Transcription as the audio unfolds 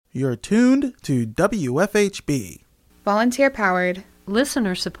You're tuned to WFHB. Volunteer-powered,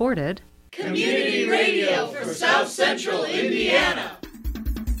 listener-supported community radio for South Central Indiana.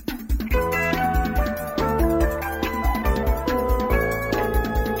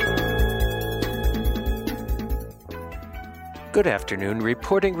 Good afternoon.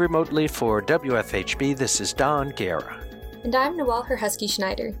 Reporting remotely for WFHB, this is Don Guerra. And I'm Noelle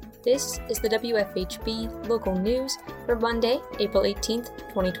Herhusky-Schneider. This is the WFHB local news for Monday, April 18th,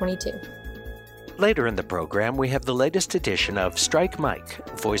 2022. Later in the program, we have the latest edition of Strike Mike,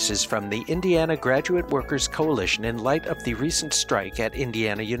 voices from the Indiana Graduate Workers Coalition in light of the recent strike at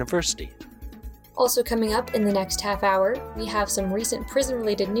Indiana University. Also coming up in the next half hour, we have some recent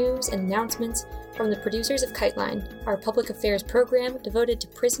prison-related news and announcements from the producers of KiteLine, our public affairs program devoted to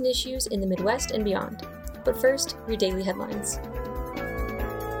prison issues in the Midwest and beyond. But first, your daily headlines.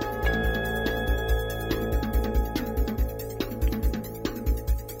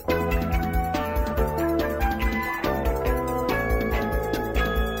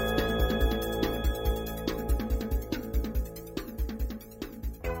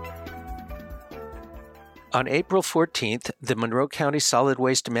 On April 14th, the Monroe County Solid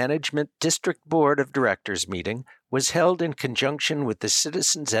Waste Management District Board of Directors meeting was held in conjunction with the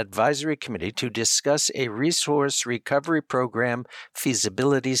Citizens Advisory Committee to discuss a resource recovery program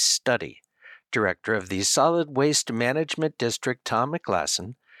feasibility study. Director of the Solid Waste Management District, Tom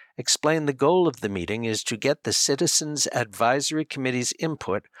McLassen, explained the goal of the meeting is to get the Citizens Advisory Committee's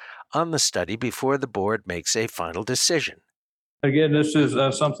input on the study before the board makes a final decision. Again, this is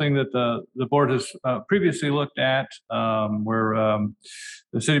something that the board has previously looked at, where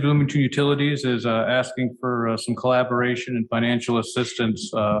the City of Bloomington Utilities is asking for some collaboration and financial assistance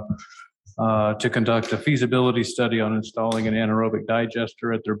to conduct a feasibility study on installing an anaerobic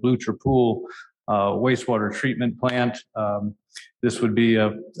digester at their Blucher Pool wastewater treatment plant. This would be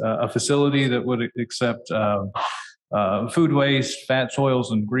a facility that would accept food waste, fats,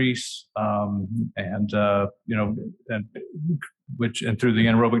 oils, and grease, and through the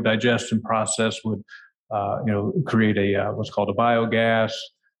anaerobic digestion process would, create a what's called a biogas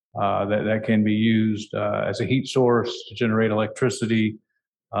that can be used as a heat source to generate electricity,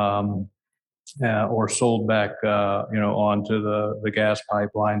 or sold back, onto the gas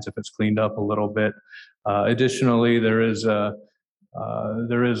pipelines if it's cleaned up a little bit. Additionally, there is a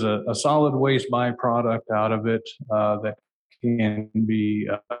solid waste byproduct out of it that can be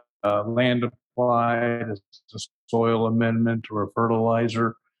land applied as a soil amendment or a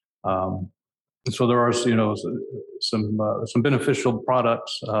fertilizer. So there are, some beneficial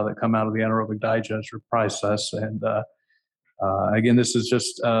products that come out of the anaerobic digester process. And again, this is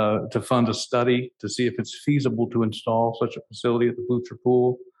just to fund a study to see if it's feasible to install such a facility at the Blucher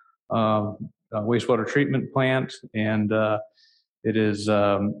Pool wastewater treatment plant. And it is,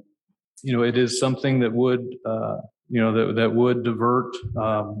 it is something that would, that would divert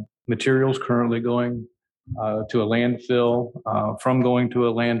materials currently going to a landfill, from going to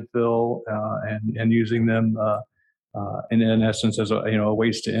a landfill, and using them in essence as a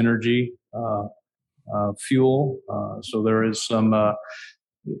waste to energy fuel. So there is some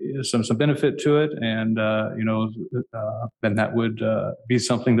benefit to it, and then that would be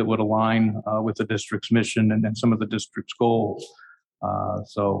something that would align with the district's mission and some of the district's goals. I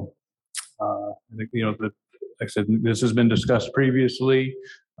think, like I said, this has been discussed previously,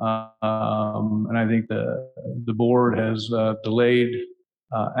 and I think the board has delayed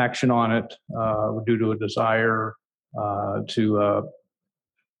action on it due to a desire to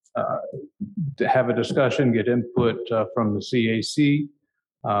have a discussion, get input from the CAC,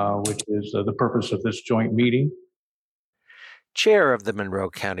 which is the purpose of this joint meeting. Chair of the Monroe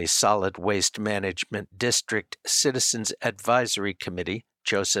County Solid Waste Management District Citizens Advisory Committee,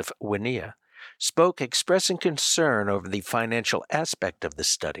 Joseph Winia, spoke expressing concern over the financial aspect of the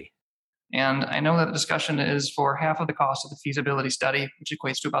study. And I know that the discussion is for half of the cost of the feasibility study, which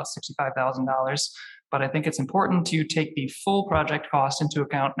equates to about $65,000. But I think it's important to take the full project cost into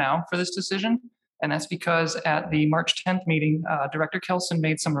account now for this decision. And that's because at the March 10th meeting, Director Kelson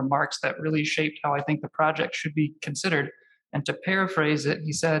made some remarks that really shaped how I think the project should be considered. And to paraphrase it,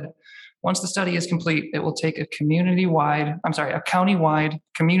 he said, once the study is complete, it will take a countywide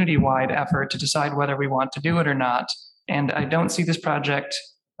community-wide effort to decide whether we want to do it or not. And I don't see this project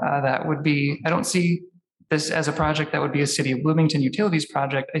I don't see this as a project that would be a City of Bloomington Utilities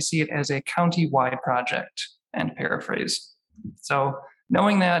project. I see it as a county-wide project, and paraphrase. So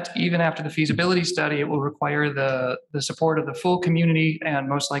Knowing that even after the feasibility study, it will require the support of the full community and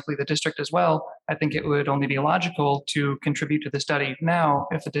most likely the district as well, I think it would only be logical to contribute to the study now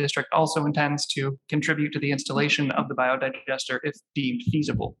if the district also intends to contribute to the installation of the biodigester if deemed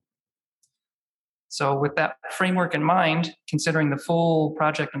feasible. So with that framework in mind, considering the full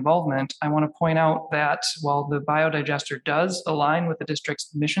project involvement, I want to point out that while the biodigester does align with the district's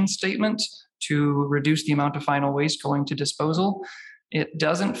mission statement to reduce the amount of final waste going to disposal, it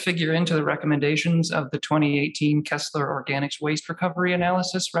doesn't figure into the recommendations of the 2018 Kessler Organics Waste Recovery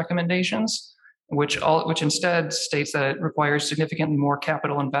Analysis recommendations, which instead states that it requires significantly more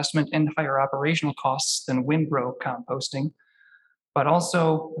capital investment and higher operational costs than windrow composting, but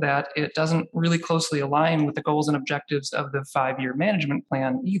also that it doesn't really closely align with the goals and objectives of the 5-year management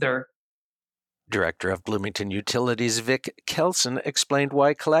plan either. Director of Bloomington Utilities Vic Kelson explained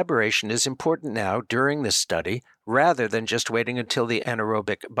why collaboration is important now during this study rather than just waiting until the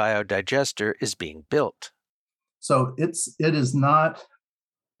anaerobic biodigester is being built. So it is not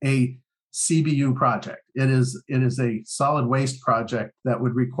a CBU project. It is a solid waste project that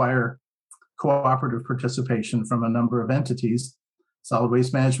would require cooperative participation from a number of entities: Solid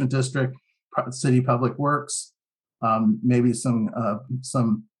Waste Management District, City Public Works, maybe some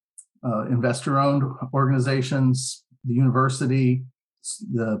investor-owned organizations, the university,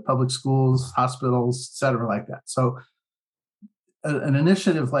 the public schools, hospitals, et cetera, like that. So an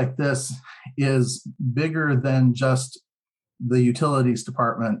initiative like this is bigger than just the utilities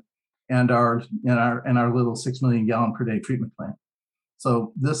department and our little 6 million gallon per day treatment plant.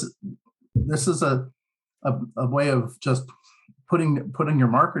 So this is a way of just putting your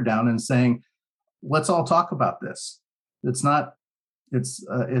marker down and saying, let's all talk about this. We're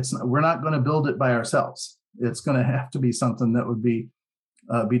not going to build it by ourselves. It's going to have to be something that would be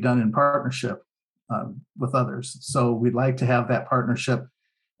done in partnership with others. So we'd like to have that partnership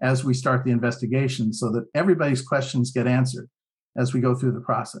as we start the investigation so that everybody's questions get answered as we go through the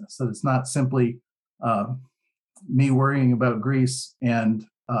process. So it's not simply me worrying about grease and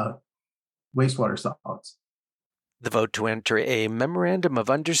wastewater solids. The vote to enter a memorandum of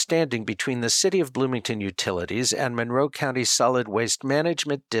understanding between the City of Bloomington Utilities and Monroe County Solid Waste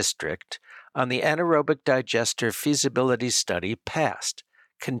Management District on the anaerobic digester feasibility study passed,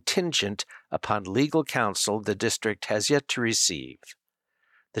 contingent upon legal counsel the district has yet to receive.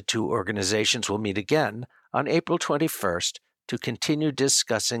 The two organizations will meet again on April 21st to continue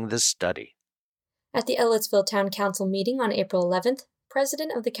discussing the study. At the Ellettsville Town Council meeting on April 11th,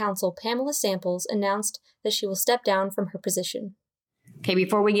 President of the Council, Pamela Samples, announced that she will step down from her position. Okay,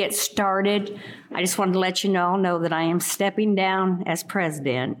 before we get started, I just wanted to let you all know that I am stepping down as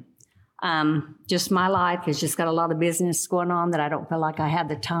president. Just my life has just got a lot of business going on that I don't feel like I have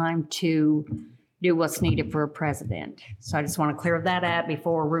the time to do what's needed for a president. So I just want to clear that up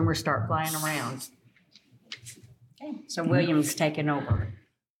before rumors start flying around. Okay, so William's taking over.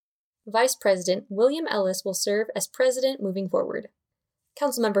 Vice President William Ellis will serve as president moving forward.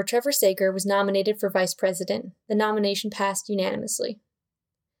 Councilmember Trevor Sager was nominated for vice president. The nomination passed unanimously.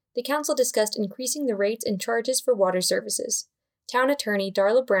 The council discussed increasing the rates and charges for water services. Town Attorney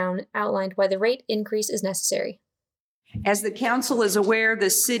Darla Brown outlined why the rate increase is necessary. As the council is aware, the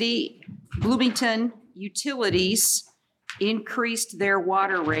city, Bloomington Utilities, increased their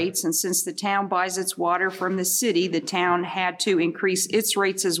water rates, and since the town buys its water from the city, the town had to increase its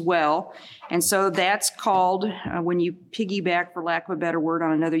rates as well. And so that's called, when you piggyback, for lack of a better word,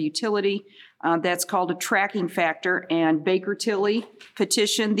 on another utility, that's called a tracking factor. And Baker Tilly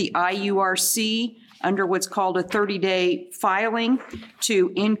petitioned the IURC under what's called a 30-day filing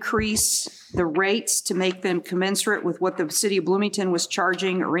to increase the rates to make them commensurate with what the city of Bloomington was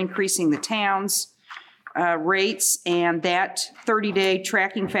charging or increasing the town's rates, and that 30-day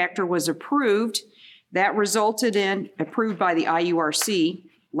tracking factor was approved. That resulted in, approved by the IURC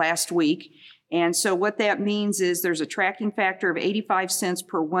last week. And so what that means is there's a tracking factor of 85 cents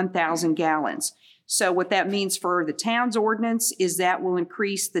per 1,000 gallons. So what that means for the town's ordinance is that will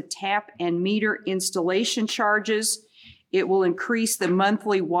increase the tap and meter installation charges. It will increase the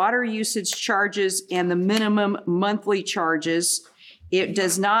monthly water usage charges and the minimum monthly charges. It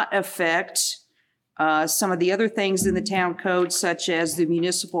does not affect some of the other things in the town code, such as the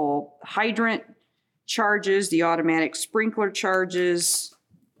municipal hydrant charges, the automatic sprinkler charges,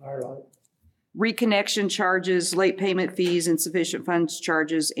 reconnection charges, late payment fees, insufficient funds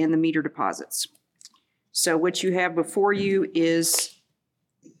charges, and the meter deposits. So what you have before you is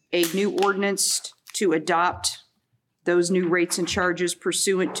a new ordinance to adopt those new rates and charges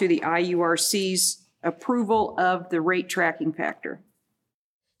pursuant to the IURC's approval of the rate tracking factor.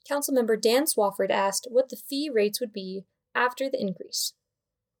 Councilmember Dan Swafford asked what the fee rates would be after the increase.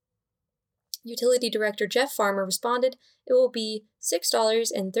 Utility Director Jeff Farmer responded it will be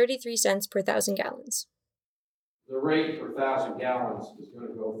 $6.33 per 1,000 gallons. The rate per 1,000 gallons is going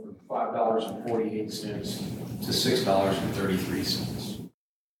to go from $5.48 to $6.33.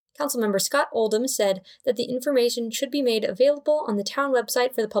 Councilmember Scott Oldham said that the information should be made available on the town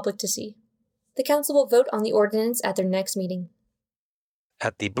website for the public to see. The council will vote on the ordinance at their next meeting.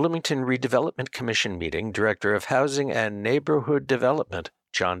 At the Bloomington Redevelopment Commission meeting, Director of Housing and Neighborhood Development,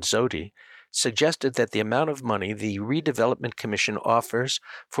 John Zodi, suggested that the amount of money the Redevelopment Commission offers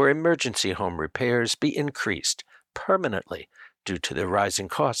for emergency home repairs be increased permanently due to the rising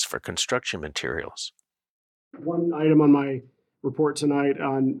costs for construction materials. One item on my report tonight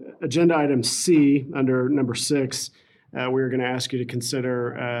on agenda item C under number 6, we're going to ask you to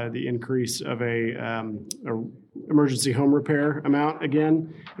consider the increase of a emergency home repair amount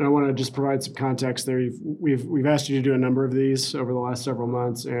again. And I want to just provide some context there. We've asked you to do a number of these over the last several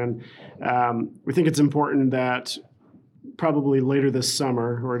months, and we think it's important that probably later this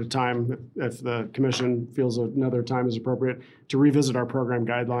summer or at a time, if the commission feels another time is appropriate, to revisit our program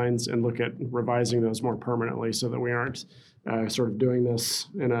guidelines and look at revising those more permanently so that we aren't sort of doing this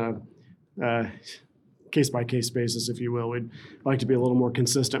in a case-by-case basis, if you will. We'd like to be a little more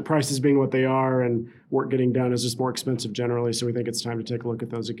consistent. Prices being what they are and work getting done is just more expensive generally, so we think it's time to take a look at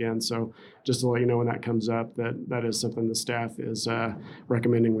those again. So just to let you know when that comes up, that is something the staff is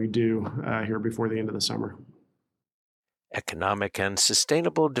recommending we do here before the end of the summer. Economic and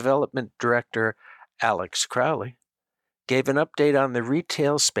Sustainable Development Director Alex Crowley gave an update on the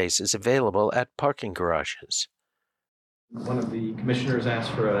retail spaces available at parking garages. One of the commissioners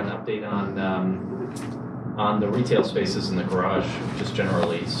asked for an update on the retail spaces in the garage, just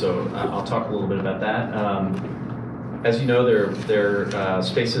generally. So I'll talk a little bit about that. As you know, there are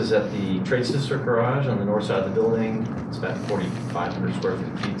spaces at the Trades District garage on the north side of the building. It's about 4,500 square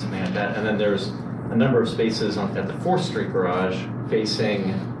feet, something like that. And then there's a number of spaces at the 4th Street garage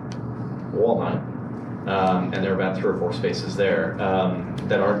facing Walnut. And there are about 3 or 4 spaces there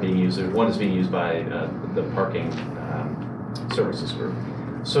that aren't being used. One is being used by the parking services group.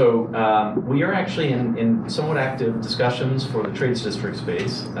 So we are actually in somewhat active discussions for the Trades District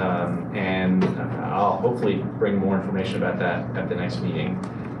space, and I'll hopefully bring more information about that at the next meeting.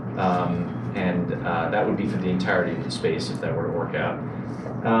 And that would be for the entirety of the space if that were to work out.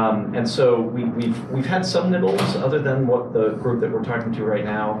 And so we've had some nibbles other than what the group that we're talking to right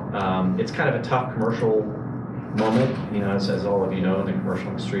now. It's kind of a tough commercial moment, as all of you know, in the commercial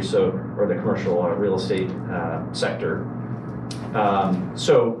industry, or the commercial real estate sector.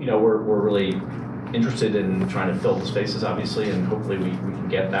 So we're really interested in trying to fill the spaces, obviously, and hopefully we can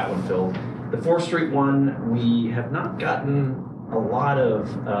get that one filled. The 4th Street one, we have not gotten a lot of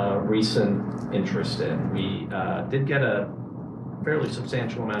recent interest in. We did get a fairly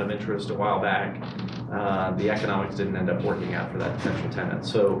substantial amount of interest a while back. The economics didn't end up working out for that potential tenant.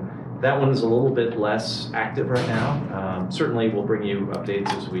 So that one is a little bit less active right now. Certainly we'll bring you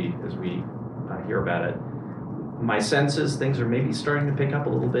updates as we hear about it. My sense is things are maybe starting to pick up a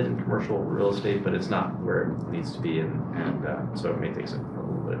little bit in commercial real estate, but it's not where it needs to be, and so it may take a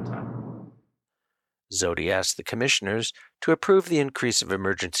little bit of time. Zodi asked the commissioners to approve the increase of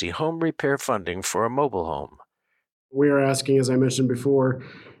emergency home repair funding for a mobile home. We are asking, as I mentioned before,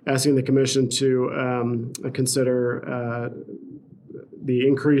 asking the commission to consider the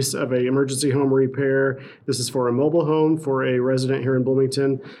increase of an emergency home repair. This is for a mobile home for a resident here in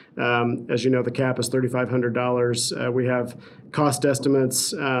Bloomington. As you know, the cap is $3,500. We have cost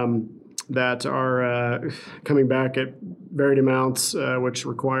estimates that are coming back at varied amounts, which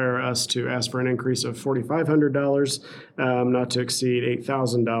require us to ask for an increase of $4,500, not to exceed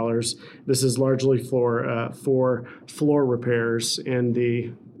 $8,000. This is largely for floor repairs in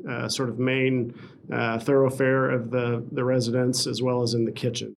the sort of main thoroughfare of the residence, as well as in the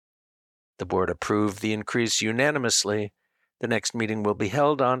kitchen. The board approved the increase unanimously. The next meeting will be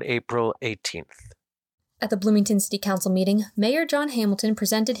held on April 18th. At the Bloomington City Council meeting, Mayor John Hamilton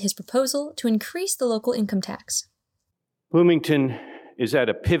presented his proposal to increase the local income tax. Bloomington is at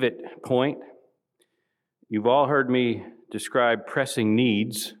a pivot point. You've all heard me describe pressing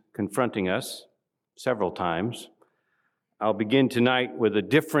needs confronting us several times. I'll begin tonight with a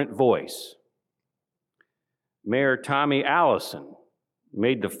different voice. Mayor Tommy Allison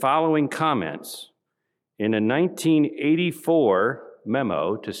made the following comments in a 1984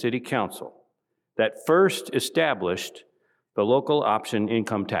 memo to City Council that first established the local option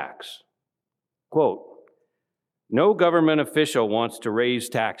income tax. Quote, "No government official wants to raise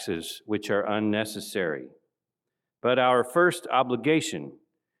taxes which are unnecessary, but our first obligation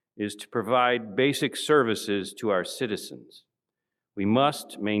is to provide basic services to our citizens. We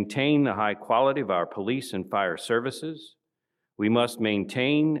must maintain the high quality of our police and fire services. We must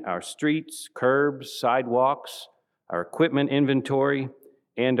maintain our streets, curbs, sidewalks, our equipment inventory,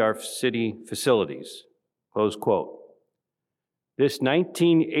 and our city facilities." Close quote. This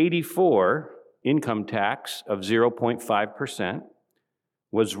 1984 income tax of 0.5%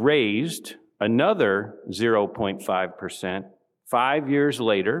 was raised another 0.5% 5 years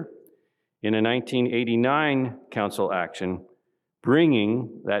later in a 1989 council action,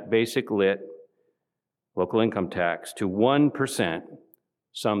 bringing that basic lit local income tax to 1%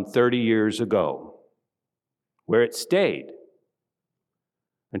 some 30 years ago, where it stayed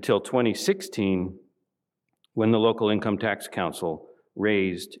until 2016, when the Local Income Tax Council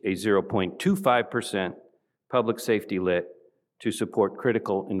raised a 0.25% public safety lit to support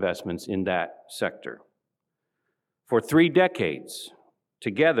critical investments in that sector. For 3 decades,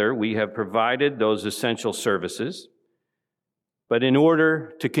 together, we have provided those essential services, but in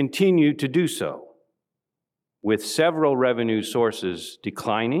order to continue to do so, with several revenue sources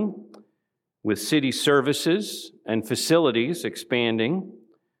declining, with city services and facilities expanding,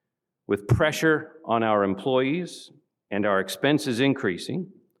 with pressure on our employees and our expenses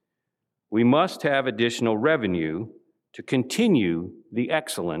increasing, we must have additional revenue to continue the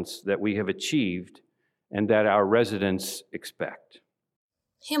excellence that we have achieved and that our residents expect.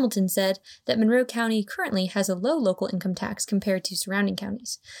 Hamilton said that Monroe County currently has a low local income tax compared to surrounding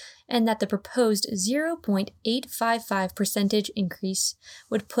counties, and that the proposed 0.855% increase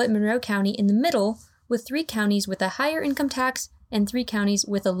would put Monroe County in the middle, with 3 counties with a higher income tax and 3 counties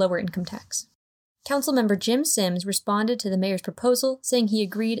with a lower income tax. Councilmember Jim Sims responded to the mayor's proposal, saying he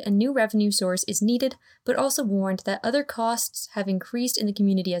agreed a new revenue source is needed, but also warned that other costs have increased in the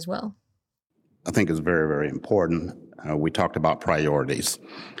community as well. I think it's very, very important. We talked about priorities.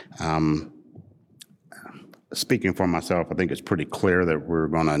 Speaking for myself, I think it's pretty clear that we're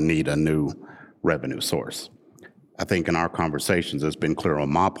going to need a new revenue source. I think in our conversations, it's been clear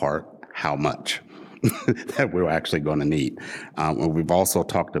on my part how much that we're actually going to need. We've also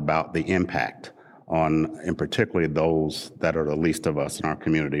talked about the impact on, in particularly those that are the least of us in our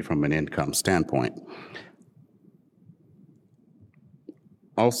community from an income standpoint.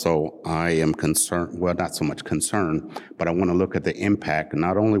 Also, I am concerned, well, not so much concerned, but I want to look at the impact.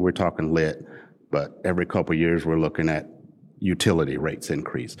 Not only we're talking lit, but every couple of years we're looking at utility rates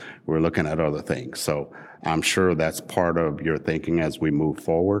increase. We're looking at other things. So I'm sure that's part of your thinking as we move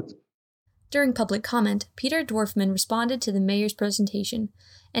forward. During public comment, Peter Dwarfman responded to the mayor's presentation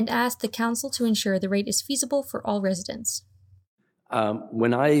and asked the council to ensure the rate is feasible for all residents.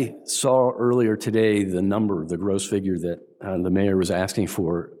 When I saw earlier today the number, the gross figure that the mayor was asking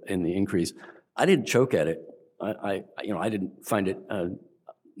for in the increase, I didn't choke at it. I didn't find it a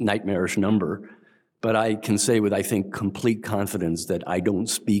nightmarish number, but I can say with, I think, complete confidence that I don't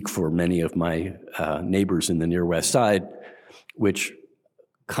speak for many of my neighbors in the near west side, which,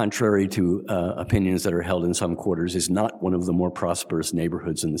 contrary to opinions that are held in some quarters, is not one of the more prosperous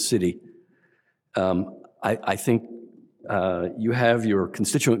neighborhoods in the city. I think you have your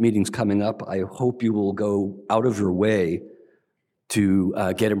constituent meetings coming up. I hope you will go out of your way to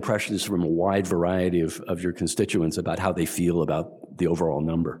get impressions from a wide variety of your constituents about how they feel about the overall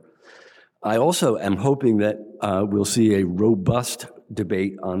number. I also am hoping that we'll see a robust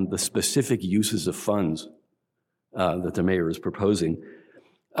debate on the specific uses of funds that the mayor is proposing.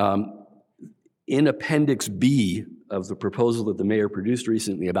 In Appendix B of the proposal that the mayor produced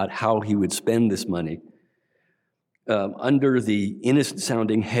recently about how he would spend this money, under the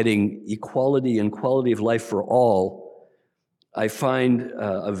innocent-sounding heading, Equality and Quality of Life for All, I find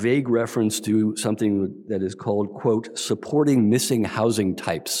a vague reference to something that is called, quote, supporting missing housing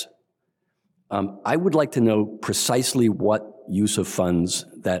types. I would like to know precisely what use of funds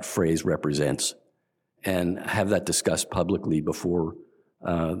that phrase represents and have that discussed publicly before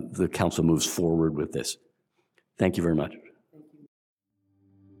the council moves forward with this. Thank you very much.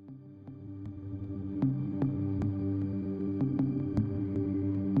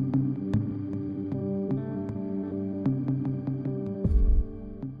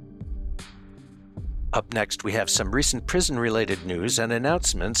 Up next, we have some recent prison-related news and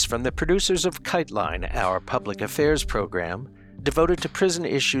announcements from the producers of KiteLine, our public affairs program devoted to prison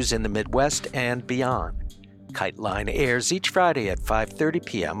issues in the Midwest and beyond. KiteLine airs each Friday at 5:30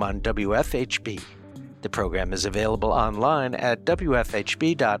 p.m. on WFHB. The program is available online at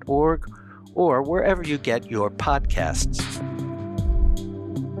wfhb.org or wherever you get your podcasts.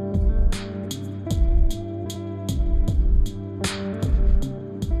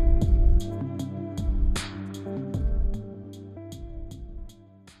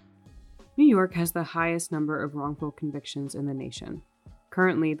 New York has the highest number of wrongful convictions in the nation.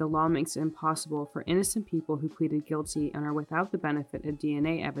 Currently, the law makes it impossible for innocent people who pleaded guilty and are without the benefit of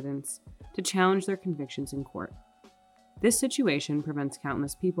DNA evidence to challenge their convictions in court. This situation prevents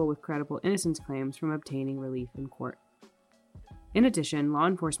countless people with credible innocence claims from obtaining relief in court. In addition, law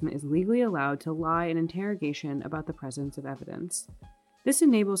enforcement is legally allowed to lie in interrogation about the presence of evidence. This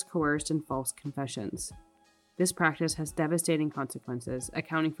enables coerced and false confessions. This practice has devastating consequences,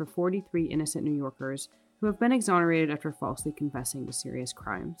 accounting for 43 innocent New Yorkers who have been exonerated after falsely confessing to serious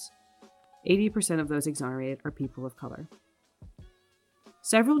crimes. 80% of those exonerated are people of color.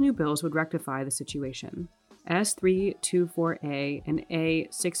 Several new bills would rectify the situation. S324A and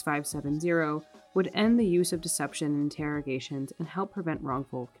A6570 would end the use of deception in interrogations and help prevent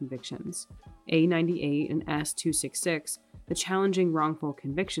wrongful convictions. A98 and S266, the Challenging Wrongful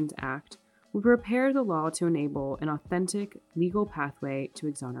Convictions Act, would repair the law to enable an authentic legal pathway to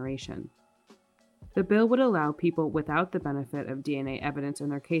exoneration. The bill would allow people without the benefit of DNA evidence in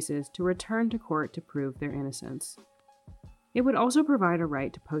their cases to return to court to prove their innocence. It would also provide a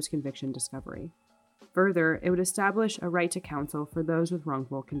right to post-conviction discovery. Further, it would establish a right to counsel for those with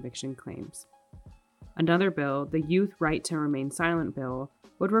wrongful conviction claims. Another bill, the Youth Right to Remain Silent bill,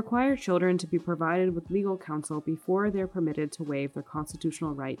 would require children to be provided with legal counsel before they're permitted to waive their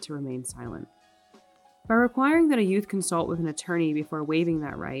constitutional right to remain silent. By requiring that a youth consult with an attorney before waiving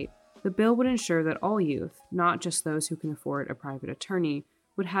that right, the bill would ensure that all youth, not just those who can afford a private attorney,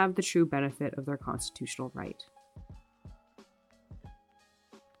 would have the true benefit of their constitutional right.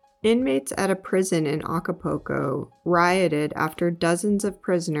 Inmates at a prison in Acapulco rioted after dozens of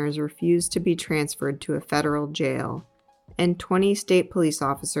prisoners refused to be transferred to a federal jail, and 20 state police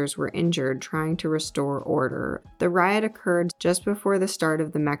officers were injured trying to restore order. The riot occurred just before the start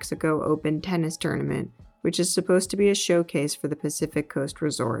of the Mexico Open tennis tournament, which is supposed to be a showcase for the Pacific Coast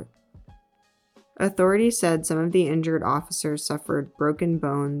Resort. Authorities said some of the injured officers suffered broken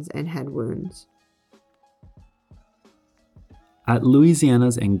bones and head wounds. At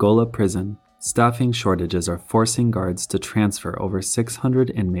Louisiana's Angola prison, staffing shortages are forcing guards to transfer over 600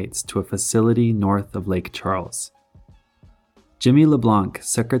 inmates to a facility north of Lake Charles. Jimmy LeBlanc,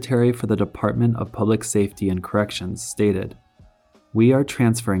 Secretary for the Department of Public Safety and Corrections, stated, "We are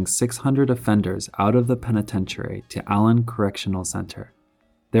transferring 600 offenders out of the penitentiary to Allen Correctional Center,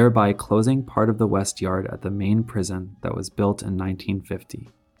 thereby closing part of the West Yard at the main prison that was built in 1950.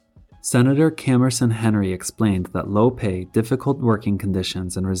 Senator Camerson Henry explained that low pay, difficult working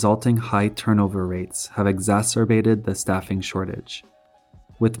conditions, and resulting high turnover rates have exacerbated the staffing shortage.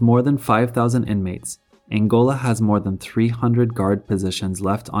 With more than 5,000 inmates, Angola has more than 300 guard positions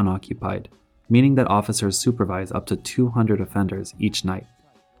left unoccupied, meaning that officers supervise up to 200 offenders each night.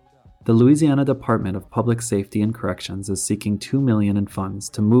 The Louisiana Department of Public Safety and Corrections is seeking $2 million in funds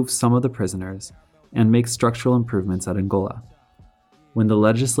to move some of the prisoners and make structural improvements at Angola. When the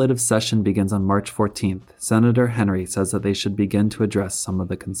legislative session begins on March 14th, Senator Henry says that they should begin to address some of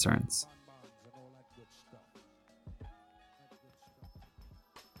the concerns."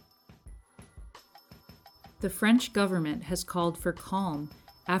 The French government has called for calm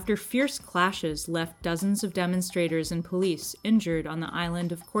after fierce clashes left dozens of demonstrators and police injured on the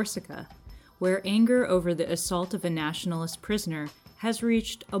island of Corsica, where anger over the assault of a nationalist prisoner has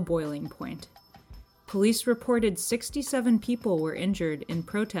reached a boiling point. Police reported 67 people were injured in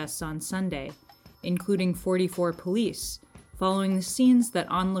protests on Sunday, including 44 police, following the scenes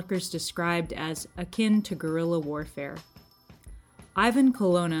that onlookers described as akin to guerrilla warfare. Ivan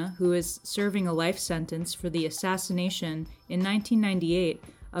Colonna, who is serving a life sentence for the assassination in 1998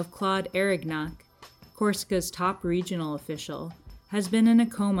 of Claude Erignac, Corsica's top regional official, has been in a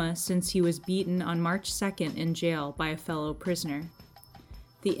coma since he was beaten on March 2nd in jail by a fellow prisoner.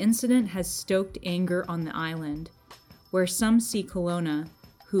 The incident has stoked anger on the island, where some see Colonna,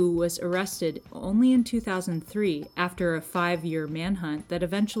 who was arrested only in 2003 after a 5-year manhunt that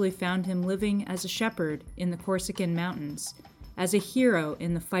eventually found him living as a shepherd in the Corsican mountains, as a hero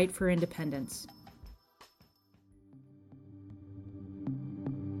in the fight for independence.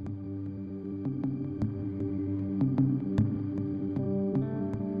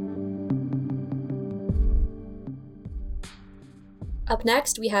 Up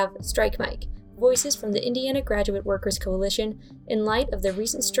next, we have Strike Mike, voices from the Indiana Graduate Workers Coalition in light of the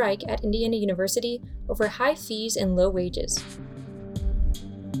recent strike at Indiana University over high fees and low wages.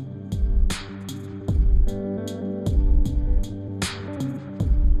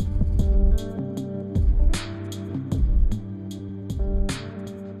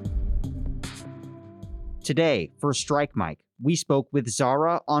 Today, for Strike Mike, we spoke with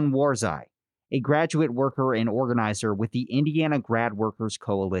Zara Anwarzai, a graduate worker and organizer with the Indiana Grad Workers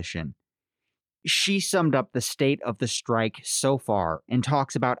Coalition. She summed up the state of the strike so far and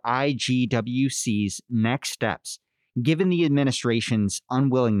talks about IGWC's next steps, given the administration's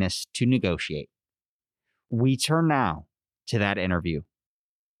unwillingness to negotiate. We turn now to that interview.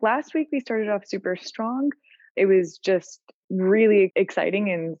 Last week, we started off super strong. It was just really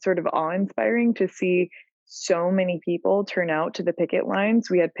exciting and sort of awe-inspiring to see so many people turn out to the picket lines.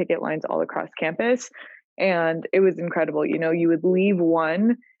 We had picket lines all across campus, and it was incredible. You know, you would leave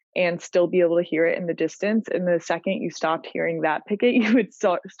one and still be able to hear it in the distance. And the second you stopped hearing that picket, you would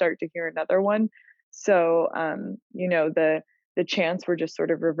start to hear another one. So, you know, the chants were just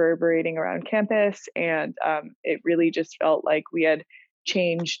sort of reverberating around campus, and it really just felt like we had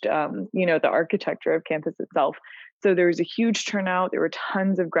changed, you know, the architecture of campus itself. So there was a huge turnout. There were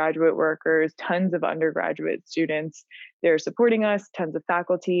tons of graduate workers, tons of undergraduate students. They're supporting us, tons of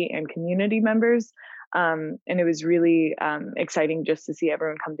faculty and community members. And it was really exciting just to see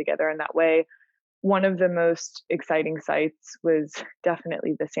everyone come together in that way. One of the most exciting sites was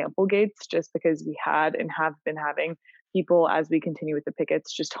definitely the sample gates, just because we had and have been having people, as we continue with the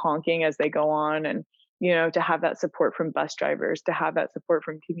pickets, just honking as they go on. And, you know, to have that support from bus drivers, to have that support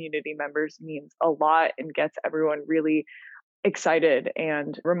from community members means a lot and gets everyone really excited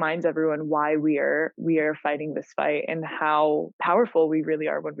and reminds everyone why we are fighting this fight and how powerful we really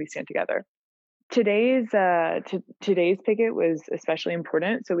are when we stand together. Today's picket was especially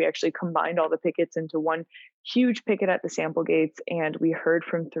important. So we actually combined all the pickets into one huge picket at the sample gates, and we heard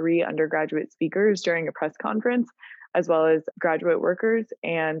from 3 undergraduate speakers during a press conference, as well as graduate workers.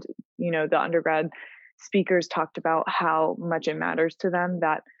 And, you know, the undergrad speakers talked about how much it matters to them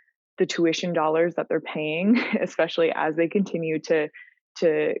that the tuition dollars that they're paying, especially as they continue to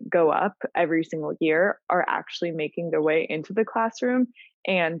go up every single year, are actually making their way into the classroom,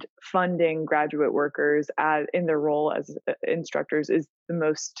 and funding graduate workers in their role as instructors is the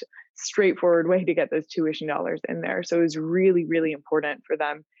most straightforward way to get those tuition dollars in there. So it was really, really important for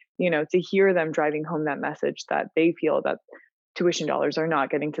them, you know, to hear them driving home that message that they feel that tuition dollars are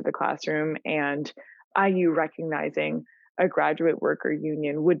not getting to the classroom, and IU recognizing a graduate worker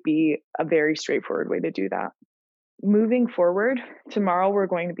union would be a very straightforward way to do that. Moving forward, tomorrow we're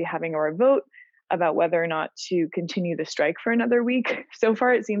going to be having our vote about whether or not to continue the strike for another week. So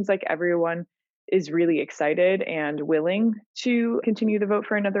far, it seems like everyone is really excited and willing to continue the vote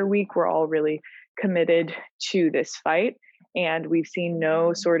for another week. We're all really committed to this fight, and we've seen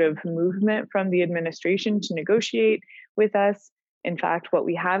no sort of movement from the administration to negotiate with us. In fact, what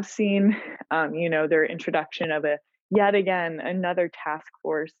we have seen, you know, their introduction of yet again another task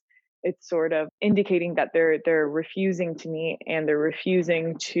force. It's sort of indicating that they're refusing to meet, and they're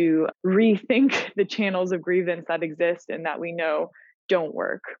refusing to rethink the channels of grievance that exist and that we know don't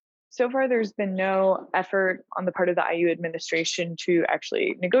work. So far, there's been no effort on the part of the IU administration to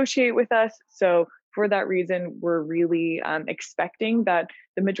actually negotiate with us. So for that reason, we're really expecting that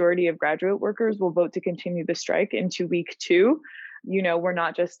the majority of graduate workers will vote to continue the strike into week 2. You know, we're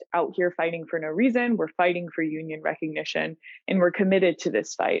not just out here fighting for no reason. We're fighting for union recognition, and we're committed to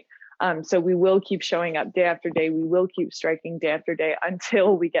this fight. So we will keep showing up day after day. We will keep striking day after day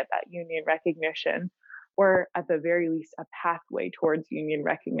until we get that union recognition, or at the very least, a pathway towards union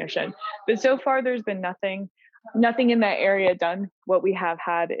recognition. But so far, there's been nothing in that area done. What we have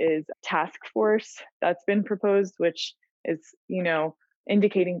had is a task force that's been proposed, which is, you know,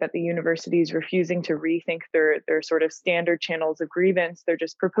 indicating that the university is refusing to rethink their sort of standard channels of grievance. They're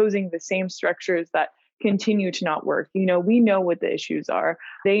just proposing the same structures that continue to not work. You know, we know what the issues are.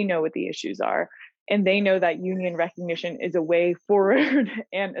 They know what the issues are. And they know that union recognition is a way forward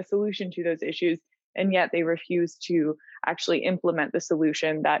and a solution to those issues. And yet they refuse to actually implement the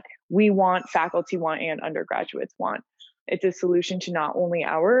solution that we want, faculty want, and undergraduates want. It's a solution to not only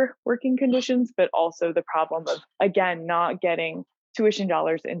our working conditions, but also the problem of, again, not getting tuition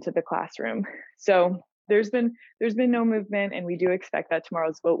dollars into the classroom. So there's been no movement, and we do expect that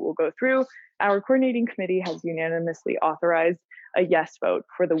tomorrow's vote will go through. Our coordinating committee has unanimously authorized a yes vote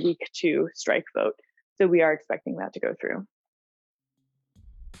for the week 2 strike vote. So we are expecting that to go through.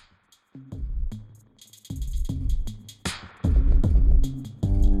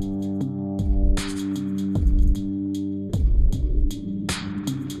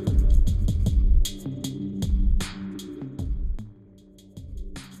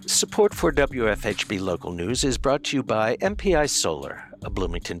 Support for WFHB Local News is brought to you by MPI Solar, a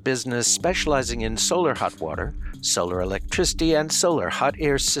Bloomington business specializing in solar hot water, solar electricity, and solar hot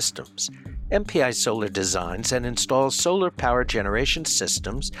air systems. MPI Solar designs and installs solar power generation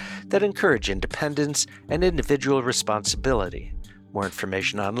systems that encourage independence and individual responsibility. More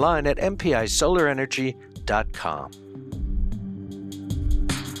information online at mpisolarenergy.com.